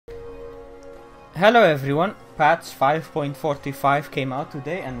Hello everyone, patch 5.45 came out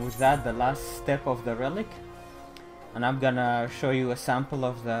today, and with that the last step of the relic, and I'm gonna show you a sample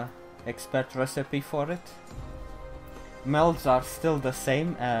of the expert recipe for it. Melds are still the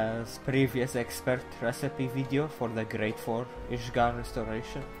same as previous expert recipe video for the grade 4 Ishgar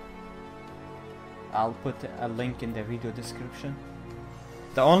restoration. I'll put a link in the video description.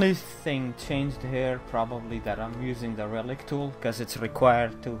 The only thing changed here probably that I'm using the relic tool, because it's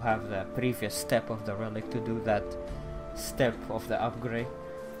required to have the previous step of the relic to do that step of the upgrade.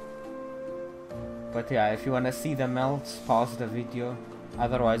 But yeah, if you wanna see the melts, pause the video,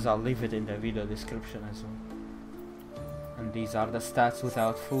 otherwise I'll leave it in the video description as well. And these are the stats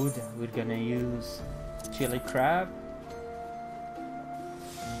without food. We're gonna use chili crab,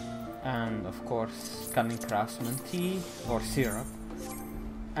 and of course cunning craftsman tea or syrup.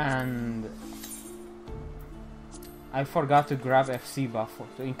 And I forgot to grab FC buff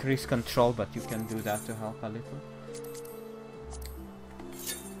to increase control, but you can do that to help a little.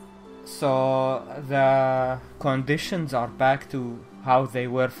 So the conditions are back to how they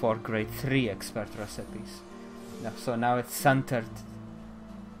were for grade 3 expert recipes. So now it's centered.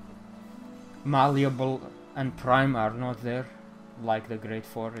 Malleable and prime are not there like the grade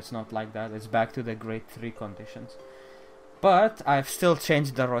 4. It's not like that. It's back to the grade 3 conditions. But I've still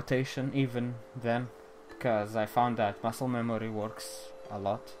changed the rotation even then, because I found that muscle memory works a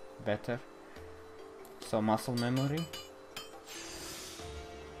lot better. So muscle memory.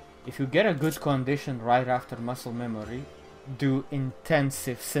 If you get a good condition right after muscle memory, do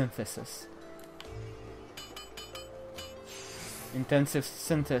intensive synthesis. Intensive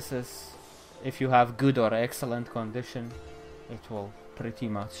synthesis, if you have good or excellent condition, it will pretty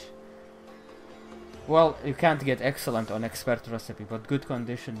much... Well, you can't get excellent on expert recipe, but good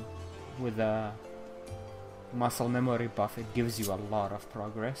condition with a muscle memory buff, it gives you a lot of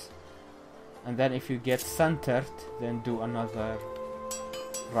progress. And then if you get centered, then do another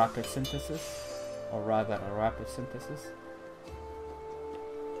rapid synthesis, or rather a rapid synthesis,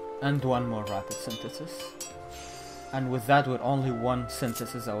 and one more rapid synthesis. And with that, we're only one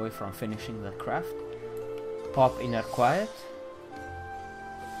synthesis away from finishing the craft. Pop inner quiet.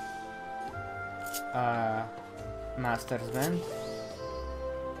 Master's Band.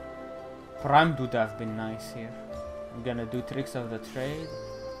 Primed would have been nice here. I'm gonna do tricks of the trade.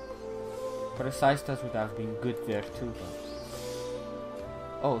 Precise touch would have been good there too, but...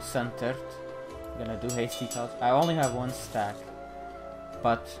 Oh, centered. I'm gonna do hasty touch. I only have one stack,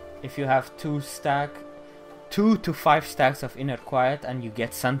 but if you have 2 to 5 stacks of inner quiet and you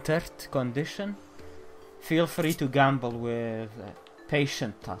get centered condition, feel free to gamble with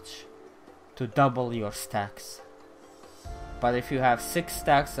patient touch to double your stacks. But if you have 6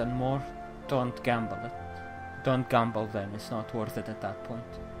 stacks and more, don't gamble it. Don't gamble then, it's not worth it at that point,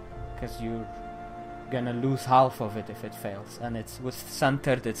 because you're gonna lose half of it if it fails, and it's with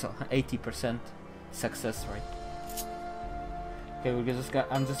centered it's 80% success rate. Okay,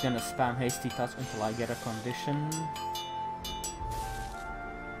 I'm just gonna spam hasty touch until I get a condition.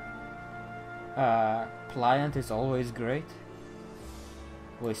 Pliant is always great.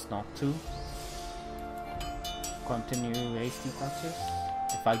 Waste not 2. Continue hasty touches.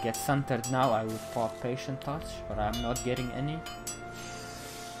 If I get centered now, I would pop patient touch, but I'm not getting any.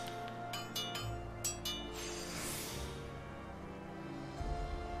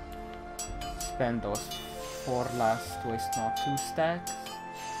 Spend those 4 last waste not 2 stacks.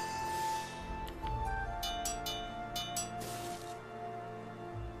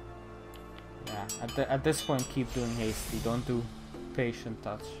 Yeah, at this point keep doing hasty, don't do patient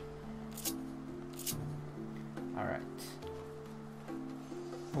touch. Alright.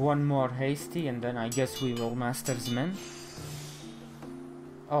 One more hasty and then I guess we will Master's Mend.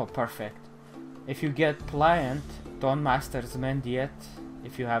 Oh, perfect. If you get Pliant, don't Master's Mend yet.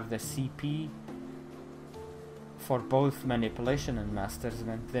 If you have the CP for both Manipulation and Master's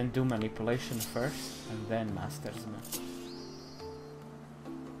Mend, then do Manipulation first and then Master's Mend.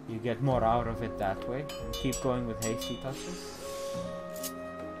 You get more out of it that way. And keep going with hasty touches.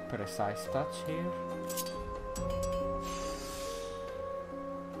 Precise touch here.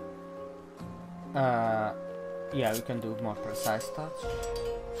 Yeah, we can do more precise touch.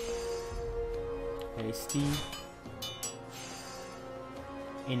 Hasty.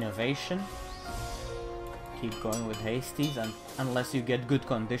 Innovation. Keep going with hasties, and unless you get good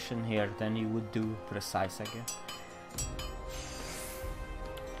condition here, then you would do precise again.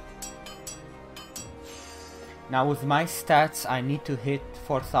 Now with my stats, I need to hit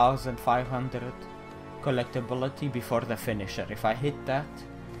 4500 collectability before the finisher. If I hit that,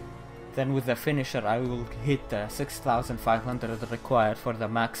 then with the finisher I will hit the 6500 required for the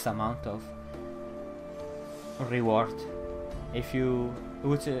max amount of reward. If you,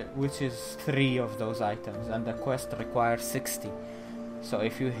 which is 3 of those items, and the quest requires 60. So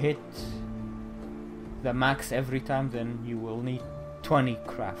if you hit the max every time, then you will need 20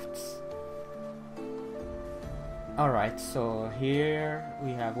 crafts. Alright, so here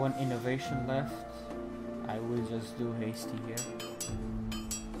we have 1 innovation left. I will just do hasty here.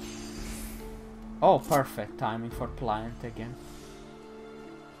 Oh, perfect timing for pliant again.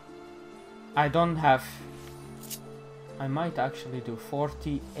 I don't have... I might actually do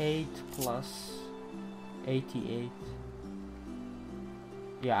 48 plus 88.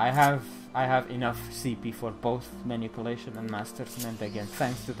 Yeah, I have enough CP for both manipulation and master's mend again,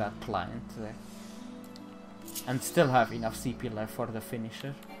 thanks to that pliant there. And still have enough CP left for the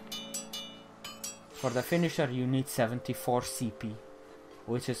finisher. For the finisher you need 74 CP,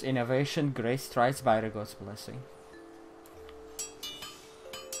 which is innovation, grace, strides, Byregod's blessing.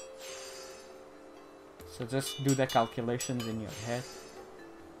 So just do the calculations in your head.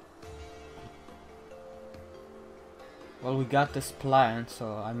 Well, we got this pliant,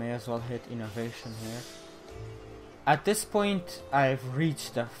 so I may as well hit innovation here. At this point, I've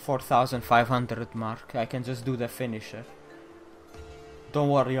reached the 4,500 mark. I can just do the finisher. Don't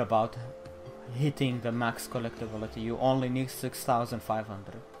worry about hitting the max collectability. You only need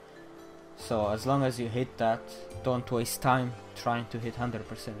 6,500. So as long as you hit that, don't waste time trying to hit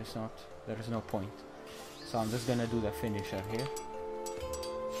 100%. It's not, there is no point. So I'm just gonna do the finisher here.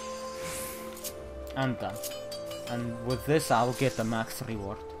 And done. And with this I'll get the max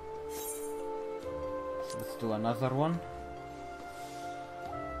reward. So let's do another one.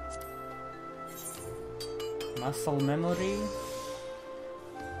 Muscle memory.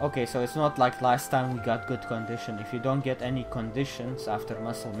 Okay, so it's not like last time we got good condition. If you don't get any conditions after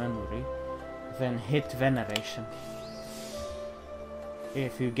muscle memory, then hit veneration.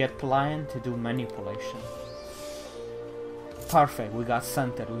 If you get pliant, to do manipulation. Perfect, we got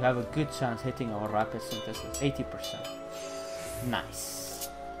center. We have a good chance hitting our rapid synthesis. 80%. Nice.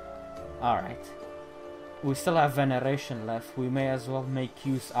 Alright. We still have veneration left. We may as well make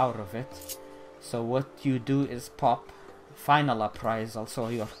use out of it. So what you do is pop final appraisal, so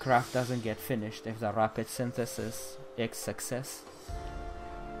your craft doesn't get finished if the rapid synthesis is success.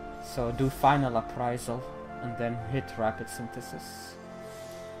 So do final appraisal and then hit rapid synthesis.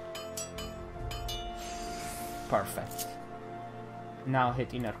 Perfect. Now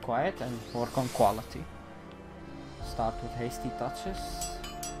hit inner quiet and work on quality. Start with hasty touches.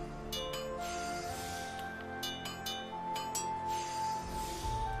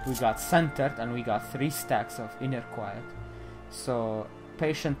 We got centered and we got 3 stacks of inner quiet. So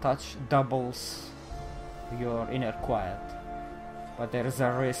patient touch doubles your inner quiet. But there is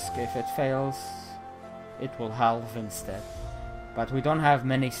a risk if it fails, it will halve instead. But we don't have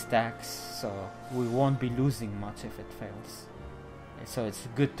many stacks, so we won't be losing much if it fails. So it's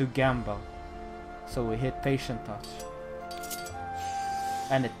good to gamble. So we hit patient touch.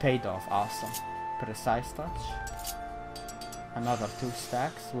 And it paid off, awesome. Precise touch. Another 2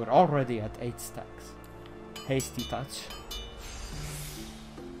 stacks. We're already at 8 stacks. Hasty touch.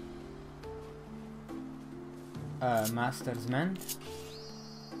 Master's Mend.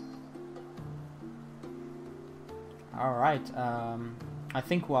 Alright, I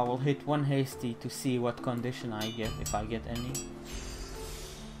think I will hit 1 hasty to see what condition I get, if I get any.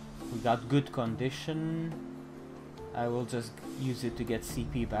 We got good condition. I will just use it to get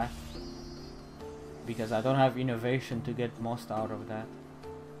CP back, because I don't have innovation to get most out of that.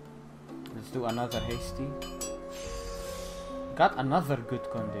 Let's do another hasty. Got another good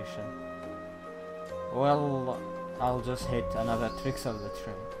condition. Well, I'll just hit another tricks of the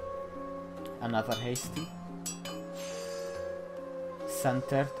trade. Another hasty.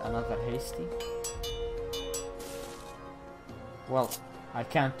 Centered, another hasty. Well, I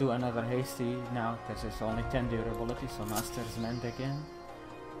can't do another hasty now because it's only 10 durability, so Master's Mend again.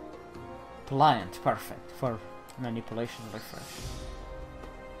 Pliant, perfect for manipulation refresh.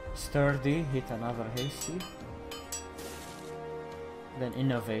 Sturdy, hit another hasty. Then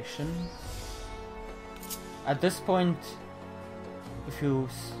innovation. At this point, if you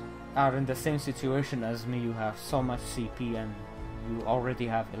are in the same situation as me, you have so much CP and you already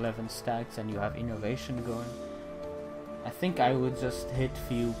have 11 stacks and you have innovation going, I think I would just hit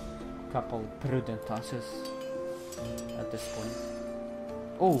couple prudent touches at this point.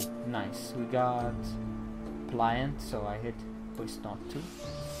 Oh, nice. We got pliant, so I hit waste not 2.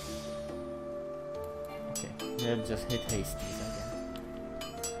 Okay, then just hit hasties again,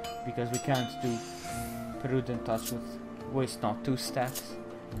 because we can't do prudent touch with waste not 2 stacks.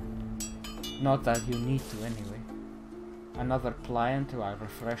 Not that you need to anyway. Another pliant to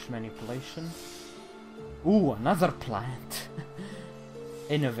refresh manipulation. Ooh, another plant.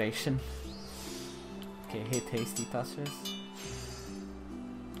 Innovation. Okay, hit hasty touches.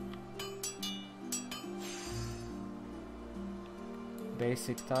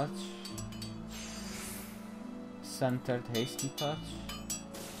 Basic touch. Centered hasty touch.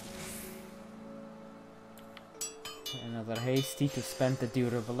 Another hasty to spend the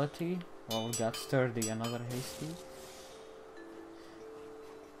durability. Well, we got sturdy, another hasty.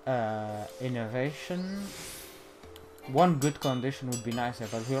 Innovation. One good condition would be nicer,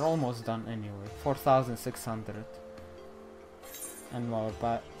 but we're almost done anyway. 4,600. And our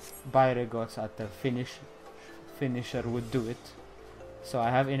Byregots at the finisher would do it. So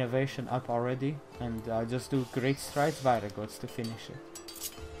I have innovation up already, and I just do great strides Byregots to finish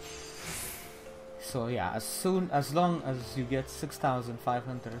it. So yeah, as long as you get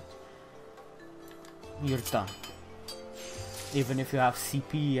 6,500, you're done. Even if you have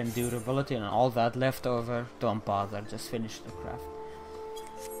CP and durability and all that left over, don't bother, just finish the craft.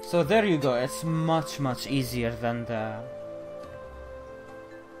 So there you go, it's much easier than the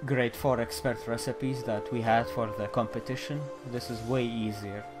grade 4 expert recipes that we had for the competition. This is way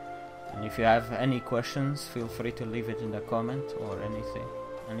easier. And if you have any questions, feel free to leave it in the comment or anything,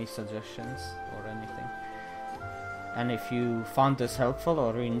 any suggestions or anything. And if you found this helpful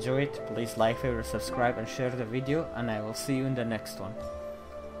or you enjoyed it, please like, favorite, subscribe and share the video, and I will see you in the next one.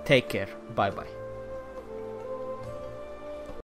 Take care, bye bye.